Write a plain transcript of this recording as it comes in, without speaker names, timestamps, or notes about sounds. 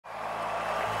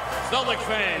Celtics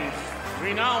fans,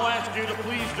 we now ask you to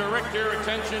please direct your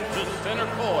attention to center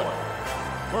court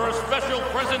for a special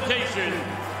presentation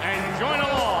and join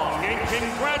along in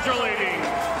congratulating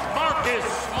Marcus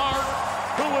Smart,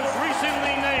 who was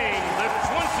recently named the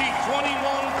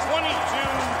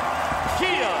 2021-22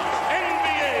 Kia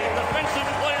NBA Defensive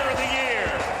Player of the Year,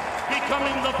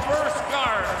 becoming the first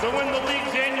guard to win the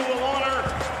league's annual honor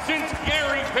since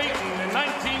Gary Payton in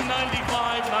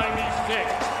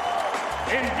 1995-96.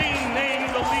 In being named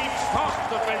the league's top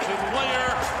defensive player,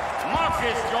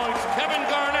 Marcus joins Kevin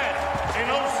Garnett in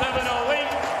 07-08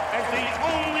 as the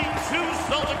only two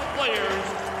Celtics players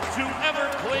to ever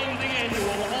claim the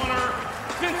annual honor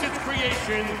since its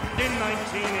creation in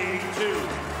 1982.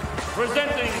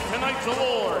 Presenting tonight's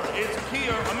award is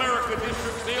Kia America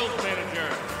District Sales Manager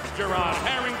Gerard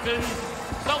Harrington,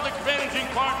 Celtics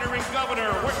Managing Partner and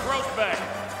Governor Rick Grossbeck,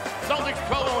 Celtics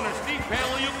co-owner Steve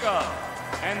Pagliuca,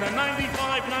 and the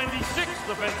 95-96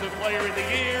 Defensive Player of the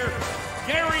Year,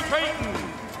 Gary Payton.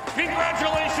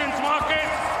 Congratulations,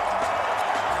 Marcus!